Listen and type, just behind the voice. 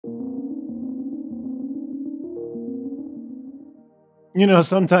You know,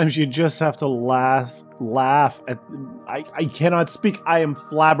 sometimes you just have to laugh at. I cannot speak. I am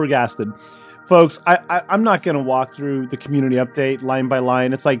flabbergasted. Folks, I'm not going to walk through the community update line by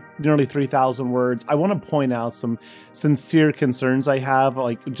line. It's like nearly 3,000 words. I want to point out some sincere concerns I have,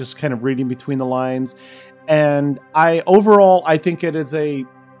 like just kind of reading between the lines. And overall, I think it is a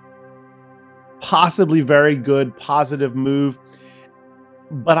possibly very good, positive move.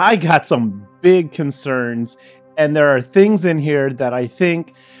 But I got some big concerns. And there are things in here that I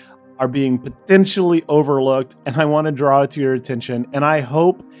think are being potentially overlooked. And I want to draw it to your attention. And I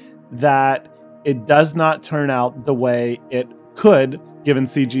hope that it does not turn out the way it could, given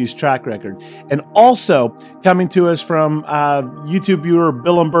CG's track record. And also, coming to us from YouTube viewer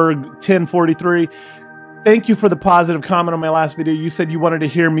Billenberg1043, thank you for the positive comment on my last video. You said you wanted to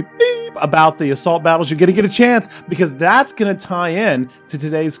hear me beep about the assault battles. You're going to get a chance, because that's going to tie in to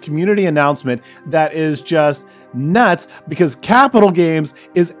today's community announcement that is just nuts, because Capital Games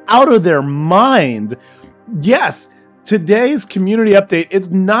is out of their mind. Yes, today's community update, it's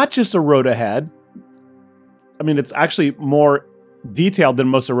not just a road ahead. I mean, it's actually more detailed than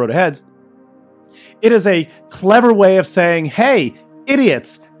most of road aheads. It is a clever way of saying, hey,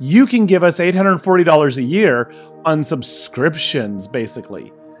 idiots, you can give us $840 a year on subscriptions,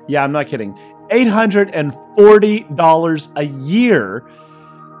 basically. Yeah, I'm not kidding. $840 a year.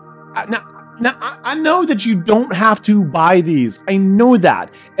 Now, I know that you don't have to buy these. I know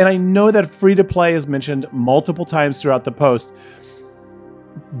that. And I know that free-to-play is mentioned multiple times throughout the post.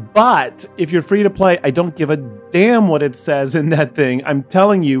 But if you're free-to-play, I don't give a damn what it says in that thing. I'm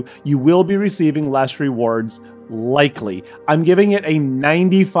telling you, you will be receiving less rewards, likely. I'm giving it a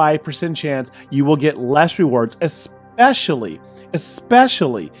 95% chance you will get less rewards, especially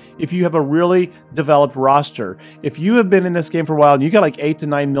if you have a really developed roster. If you have been in this game for a while and you got like 8 to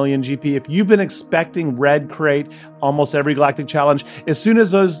 9 million GP, if you've been expecting red crate almost every galactic challenge, as soon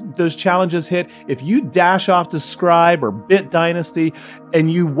as those challenges hit, if you dash off to Scribe or Bit Dynasty and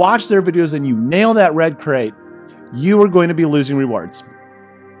you watch their videos and you nail that red crate, you are going to be losing rewards.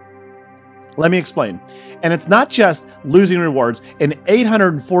 Let me explain. And it's not just losing rewards. And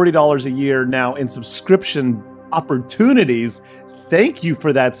 $840 a year now in subscription opportunities. Thank you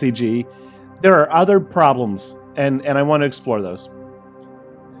for that, CG. There are other problems, and I want to explore those.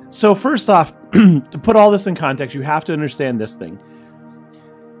 So first off, to put all this in context, you have to understand this thing.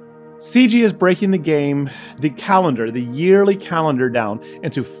 CG is breaking the game, the yearly calendar down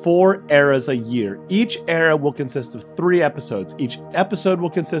into 4 eras a year. Each era will consist of 3 episodes. Each episode will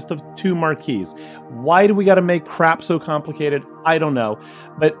consist of 2 marquees. Why do we got to make crap so complicated? I don't know.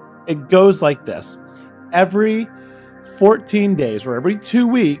 But it goes like this. Every 14 days or every 2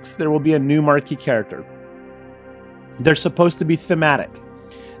 weeks, there will be a new marquee character. They're supposed to be thematic.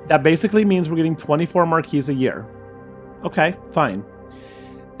 That basically means we're getting 24 marquees a year. Okay, fine.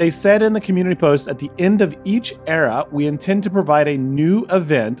 They said in the community post, at the end of each era, we intend to provide a new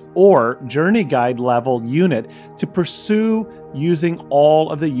event or journey guide level unit to pursue using all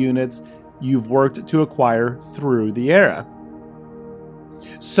of the units you've worked to acquire through the era.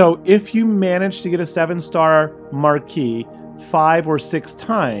 So if you manage to get a 7-star marquee 5 or 6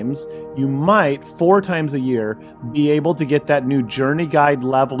 times, you might 4 times a year be able to get that new journey guide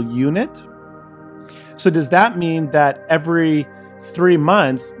level unit. So does that mean that every 3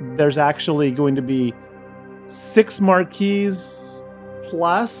 months there's actually going to be 6 marquees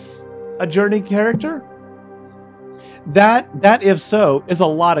plus a journey character? That if so is a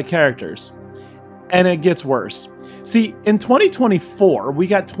lot of characters. And it gets worse. See, in 2024, we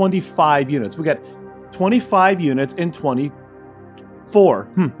got 25 units. We got 25 units in 24.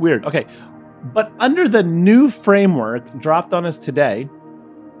 Weird. Okay. But under the new framework dropped on us today,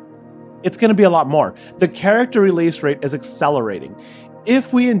 it's going to be a lot more. The character release rate is accelerating.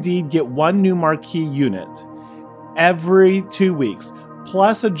 If we indeed get 1 new marquee unit every 2 weeks,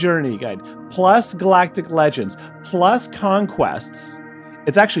 plus a journey guide, plus Galactic Legends, plus conquests,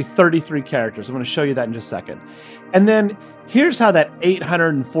 it's actually 33 characters. I'm going to show you that in just a second. And then here's how that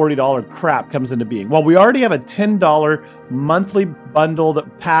 $840 crap comes into being. Well, we already have a $10 monthly bundle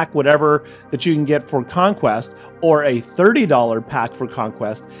that pack, whatever, that you can get for Conquest, or a $30 pack for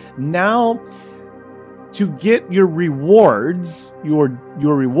Conquest. Now, to get your rewards, your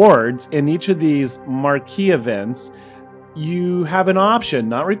rewards in each of these marquee events, you have an option,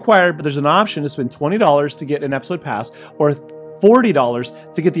 not required, but there's an option to spend $20 to get an episode pass, or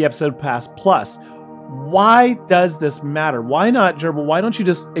 $40 to get the episode pass plus. Why does this matter? Why not, Gerbil? Why don't you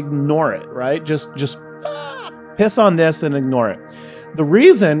just ignore it, right? Just piss on this and ignore it. The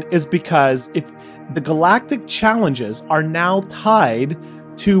reason is because if the galactic challenges are now tied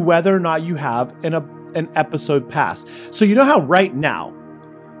to whether or not you have an episode pass. So you know how right now,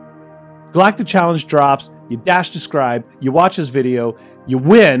 Galactic Challenge drops, you dash describe, you watch this video, you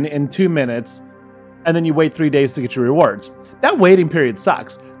win in 2 minutes, and then you wait 3 days to get your rewards. That waiting period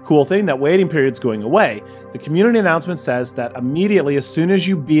sucks. Cool thing, that waiting period's going away. The community announcement says that immediately, as soon as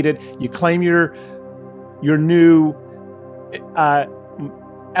you beat it, you claim your new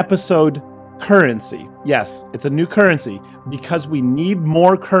episode currency. Yes, it's a new currency because we need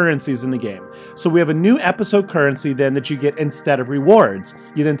more currencies in the game. So we have a new episode currency then that you get instead of rewards.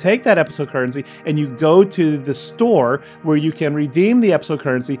 You then take that episode currency and you go to the store where you can redeem the episode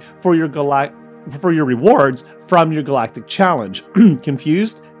currency for your rewards from your Galactic Challenge.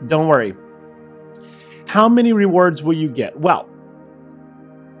 Confused? Don't worry. How many rewards will you get? Well,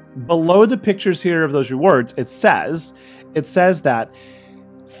 below the pictures here of those rewards, it says that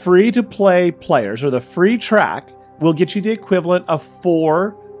free-to-play players, or the free track, will get you the equivalent of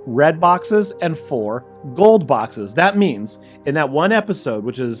 4 red boxes and 4 gold boxes. That means in that one episode,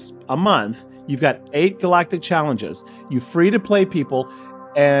 which is a month, you've got 8 Galactic Challenges. You free-to-play people,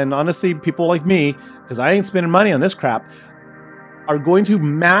 and honestly, people like me, because I ain't spending money on this crap, are going to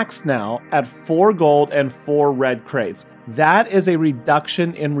max now at 4 gold and 4 red crates. That is a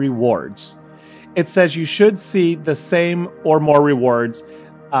reduction in rewards. It says you should see the same or more rewards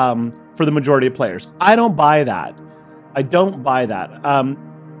for the majority of players. I don't buy that. I don't buy that.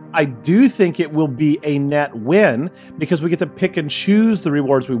 I do think it will be a net win because we get to pick and choose the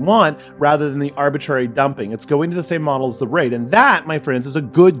rewards we want rather than the arbitrary dumping. It's going to the same model as the raid. And that, my friends, is a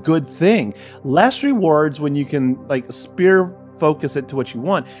good thing. Less rewards when you can like spear focus it to what you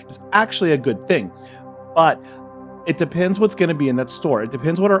want is actually a good thing. But it depends what's going to be in that store. It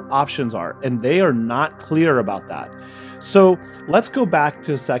depends what our options are, and they are not clear about that. So let's go back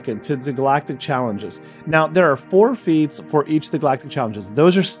to a second to the Galactic Challenges. Now, there are 4 feats for each of the Galactic Challenges.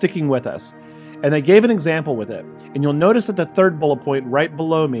 Those are sticking with us. And they gave an example with it. And you'll notice at the 3rd bullet point right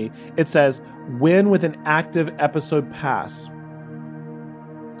below me, it says, win with an active episode pass.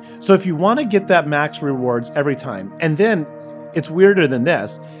 So if you want to get that max rewards every time, and then it's weirder than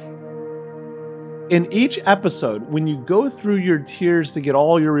this, in each episode, when you go through your tiers to get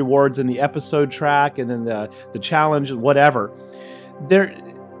all your rewards in the episode track and then the challenge, whatever,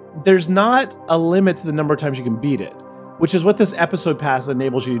 there's not a limit to the number of times you can beat it, which is what this episode pass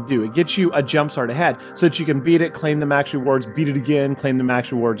enables you to do. It gets you a jumpstart ahead so that you can beat it, claim the max rewards, beat it again, claim the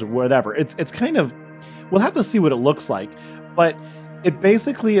max rewards, or whatever. It's kind of, we'll have to see what it looks like, but it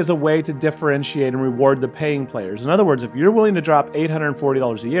basically is a way to differentiate and reward the paying players. In other words, if you're willing to drop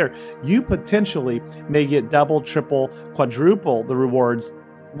 $840 a year, you potentially may get double, triple, quadruple the rewards,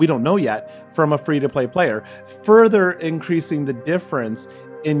 we don't know yet, from a free-to-play player, further increasing the difference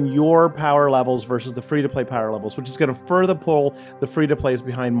in your power levels versus the free-to-play power levels, which is going to further pull the free-to-plays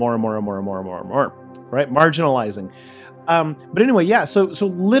behind more and more and more and more and more and more, right? Marginalizing. But anyway, yeah, so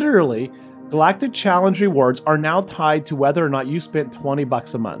literally, Galactic Challenge rewards are now tied to whether or not you spent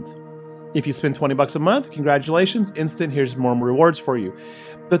 $20 a month. If you spend $20 a month, congratulations, instant, here's more rewards for you.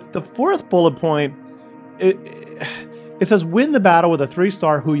 The 4th bullet point, it says win the battle with a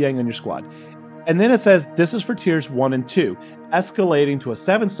 3-star Hu Yang on your squad. And then it says this is for tiers 1 and 2, escalating to a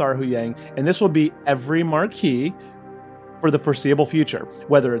 7-star Hu Yang, and this will be every marquee for the foreseeable future,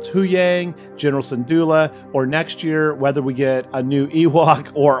 whether it's Hu Yang, General Syndulla, or next year, whether we get a new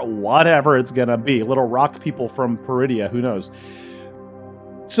Ewok or whatever it's gonna be, little rock people from Peridia, who knows.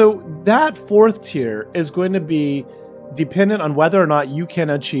 So that 4th tier is going to be dependent on whether or not you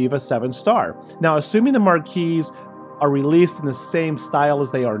can achieve a 7-star. Now, assuming the marquees are released in the same style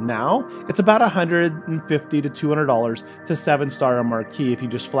as they are now, it's about $150 to $200 to 7-star a marquee if you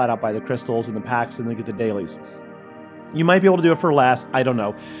just flat out buy the crystals and the packs and then get the dailies. You might be able to do it for less, I don't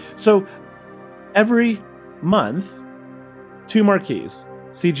know. So every month, 2 marquees.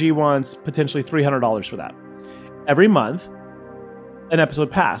 CG wants potentially $300 for that. Every month, an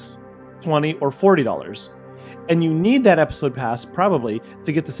episode pass, $20 or $40. And you need that episode pass probably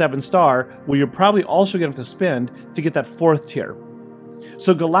to get the 7-star, where you're probably also going to have to spend to get that 4th tier.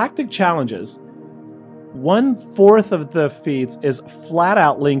 So Galactic Challenges, 1/4 of the feats is flat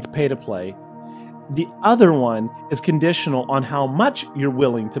out linked pay to play. The other one is conditional on how much you're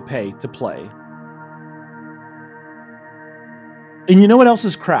willing to pay to play. And you know what else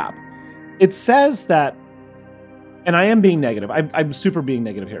is crap? It says that, and I am being negative, I'm super being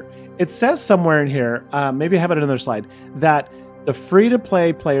negative here. It says somewhere in here, maybe I have it on another slide, that the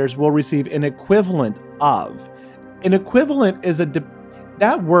free-to-play players will receive an equivalent of. An equivalent is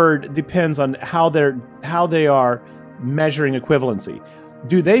that word depends on how they are measuring equivalency.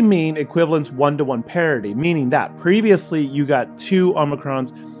 Do they mean equivalence 1-to-1 parity, meaning that previously you got 2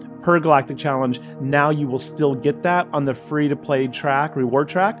 Omicrons per galactic challenge, now you will still get that on the free-to-play track, reward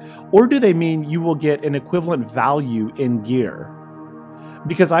track? Or do they mean you will get an equivalent value in gear?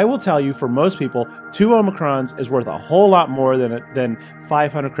 Because I will tell you, for most people, 2 Omicrons is worth a whole lot more than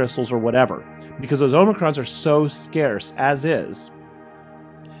 500 crystals or whatever, because those Omicrons are so scarce as is.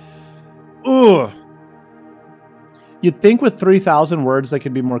 Ugh. You'd think with 3,000 words they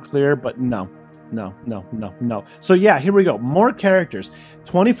could be more clear, but no. So yeah, here we go. More characters.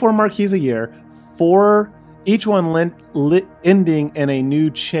 24 marquees a year, 4, each one ending in a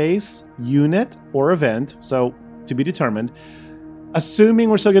new chase, unit, or event, so to be determined. Assuming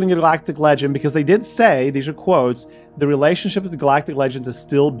we're still getting a Galactic Legend, because they did say, these are quotes, the relationship with the Galactic Legends is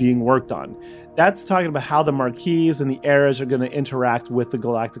still being worked on. That's talking about how the marquees and the eras are going to interact with the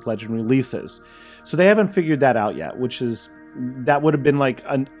Galactic Legend releases. So they haven't figured that out yet, which is, that would have been like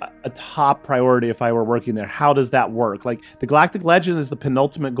a top priority if I were working there. How does that work? Like, the Galactic Legend is the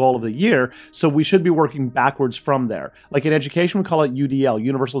penultimate goal of the year, so we should be working backwards from there. Like in education, we call it UDL,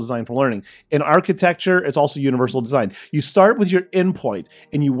 Universal Design for Learning. In architecture, it's also Universal Design. You start with your endpoint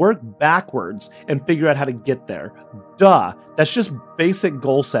and you work backwards and figure out how to get there. Duh. That's just basic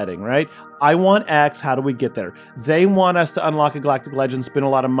goal setting, right? I want X, how do we get there? They want us to unlock a Galactic Legend, spend a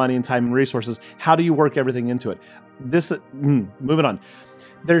lot of money and time and resources. How do you work everything into it? Moving on.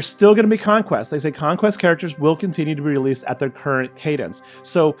 There's still going to be conquest. They say conquest characters will continue to be released at their current cadence.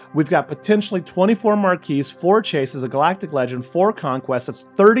 So we've got potentially 24 marquees, 4 chases, a Galactic Legend, 4 conquests. That's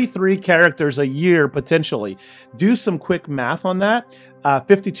 33 characters a year, potentially. Do some quick math on that.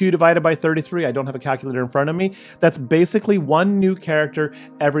 52 divided by 33. I don't have a calculator in front of me. That's basically 1 new character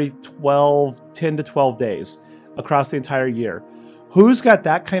every 10 to 12 days across the entire year. Who's got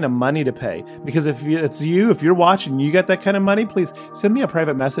that kind of money to pay? Because if it's you, if you're watching, you get that kind of money, please send me a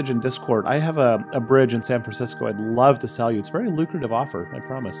private message in Discord. I have a bridge in San Francisco I'd love to sell you. It's a very lucrative offer, I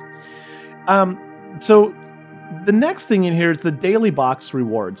promise. So the next thing in here is the daily box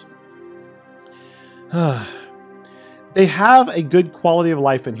rewards. They have a good quality of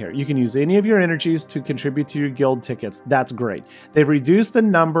life in here. You can use any of your energies to contribute to your guild tickets. That's great. They've reduced the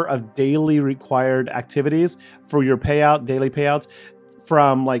number of daily required activities for your payout, daily payouts,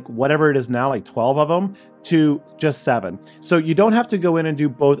 from like whatever it is now, like 12 of them, to just 7. So you don't have to go in and do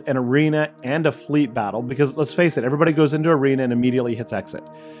both an arena and a fleet battle, because let's face it, everybody goes into arena and immediately hits exit.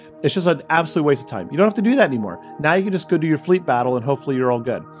 It's just an absolute waste of time. You don't have to do that anymore. Now you can just go do your fleet battle and hopefully you're all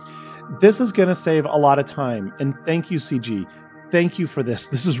good. This is going to save a lot of time, and thank you, CG. Thank you for this.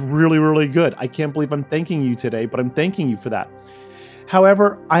 This is really, really good. I can't believe I'm thanking you today, but I'm thanking you for that.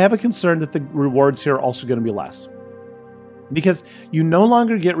 However, I have a concern that the rewards here are also going to be less, because you no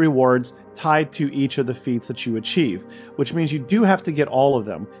longer get rewards tied to each of the feats that you achieve, which means you do have to get all of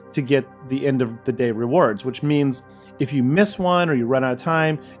them to get the end of the day rewards, which means if you miss one or you run out of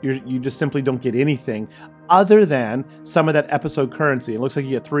time, you just simply don't get anything other than some of that episode currency. It looks like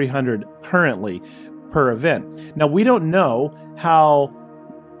you get 300 currently per event. Now, we don't know how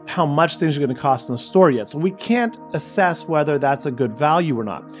much things are going to cost in the store yet, so we can't assess whether that's a good value or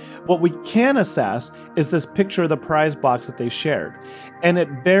not. What we can assess is this picture of the prize box that they shared, and it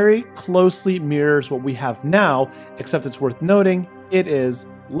very closely mirrors what we have now, except it's worth noting it is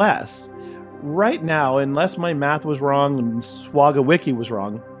less. Right now, unless my math was wrong and SWGOH was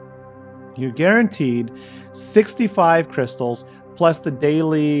wrong, you're guaranteed 65 crystals plus the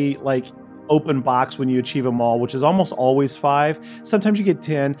daily open box when you achieve them all, which is almost always 5. Sometimes you get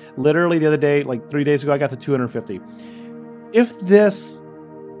 10. Literally the other day, like 3 days ago, I got the 250. If this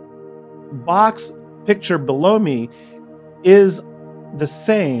box picture below me is the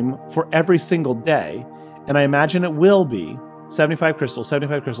same for every single day, and I imagine it will be, 75 crystals,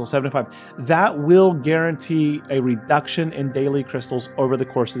 75 crystals, 75. That will guarantee a reduction in daily crystals over the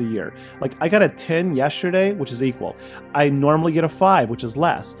course of the year. Like, I got a 10 yesterday, which is equal. I normally get a 5, which is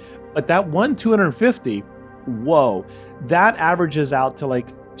less. But that 250, whoa, that averages out to like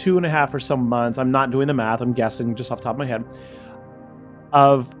 2.5 or some months. I'm not doing the math. I'm guessing just off the top of my head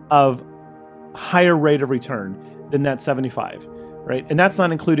of higher rate of return than that 75. Right? And that's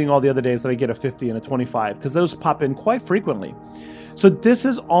not including all the other days that I get a 50 and a 25, because those pop in quite frequently. So this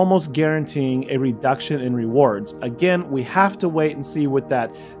is almost guaranteeing a reduction in rewards. Again, we have to wait and see what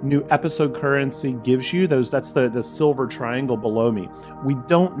that new episode currency gives you. That's the silver triangle below me. We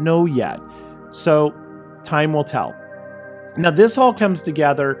don't know yet. So time will tell. Now, this all comes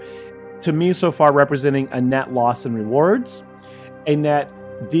together to me so far representing a net loss in rewards, a net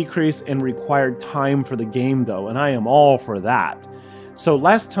decrease in required time for the game, though, and I am all for that. So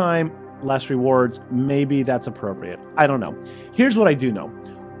less time, less rewards, maybe that's appropriate. I don't know. Here's what I do know.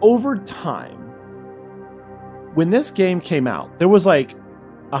 Over time, when this game came out, there was like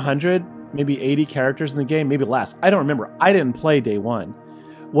 100, maybe 80 characters in the game, maybe less. I don't remember. I didn't play day one.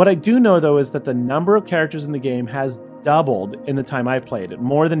 What I do know, though, is that the number of characters in the game has doubled in the time I played it,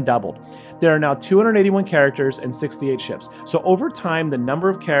 more than doubled. There are now 281 characters and 68 ships. So over time, the number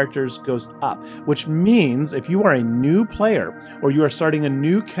of characters goes up, which means if you are a new player or you are starting a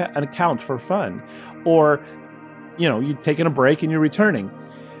new an account for fun, or you've taken a break and you're returning,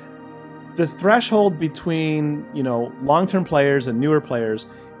 the threshold between, long-term players and newer players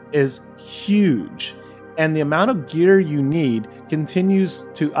is huge. And the amount of gear you need continues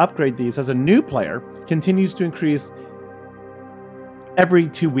to upgrade these as a new player, continues to increase every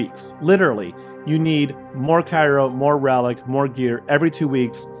 2 weeks. Literally, you need more Cairo, more relic, more gear every 2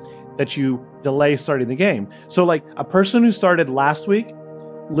 weeks that you delay starting the game. So like a person who started last week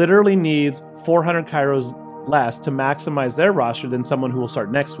literally needs 400 Cairos less to maximize their roster than someone who will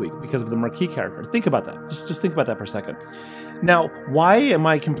start next week because of the marquee characters. Think about that. Just think about that for a second. Now, why am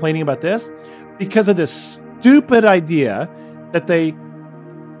I complaining about this? Because of this stupid idea that they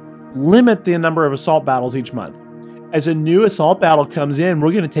limit the number of assault battles each month. As a new assault battle comes in,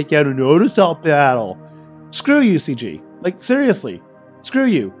 we're going to take out an old assault battle. Screw you, CG. Like, seriously. Screw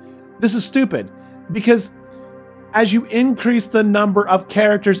you. This is stupid. Because as you increase the number of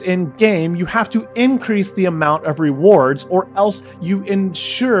characters in game, you have to increase the amount of rewards, or else you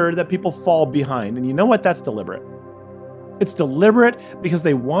ensure that people fall behind. And you know what? That's deliberate. It's deliberate because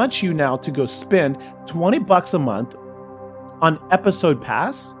they want you now to go spend 20 bucks a month on episode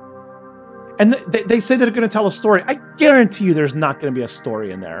pass. And they say they're going to tell a story. I guarantee you there's not going to be a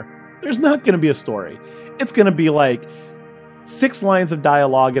story in there. There's not going to be a story. It's going to be like 6 lines of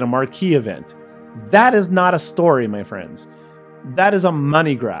dialogue in a marquee event. That is not a story, my friends. That is a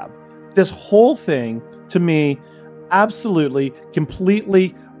money grab. This whole thing, to me, absolutely,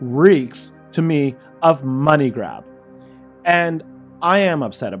 completely reeks to me of money grab. And I am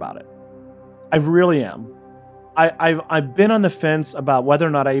upset about it. I really am. I've been on the fence about whether or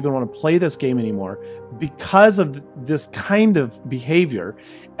not I even want to play this game anymore because of this kind of behavior.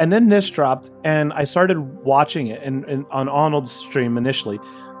 And then this dropped, and I started watching it on Arnold's stream initially.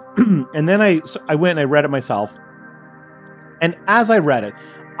 And then I went and I read it myself. And as I read it,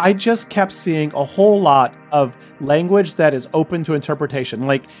 I just kept seeing a whole lot of language that is open to interpretation,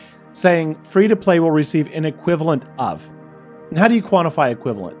 like saying free-to-play will receive an equivalent of. And how do you quantify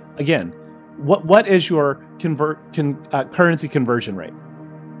equivalent? Again, what is your currency conversion rate?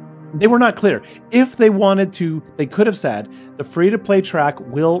 They were not clear. If they wanted to, they could have said the free-to-play track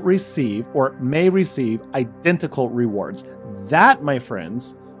will receive or may receive identical rewards. That, my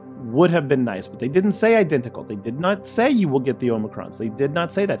friends, would have been nice, but they didn't say identical. They did not say you will get the Omicrons. They did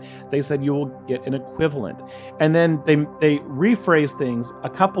not say that. They said you will get an equivalent. And then they rephrase things a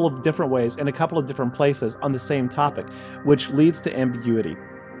couple of different ways in a couple of different places on the same topic, which leads to ambiguity.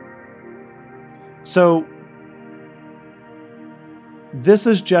 So this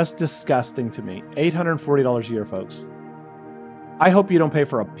is just disgusting to me. $840 a year, folks. I hope you don't pay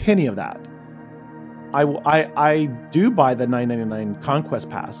for a penny of that. I do buy the $9.99 Conquest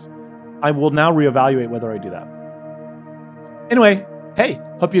Pass. I will now reevaluate whether I do that. Anyway, hey,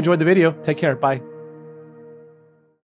 hope you enjoyed the video. Take care. Bye.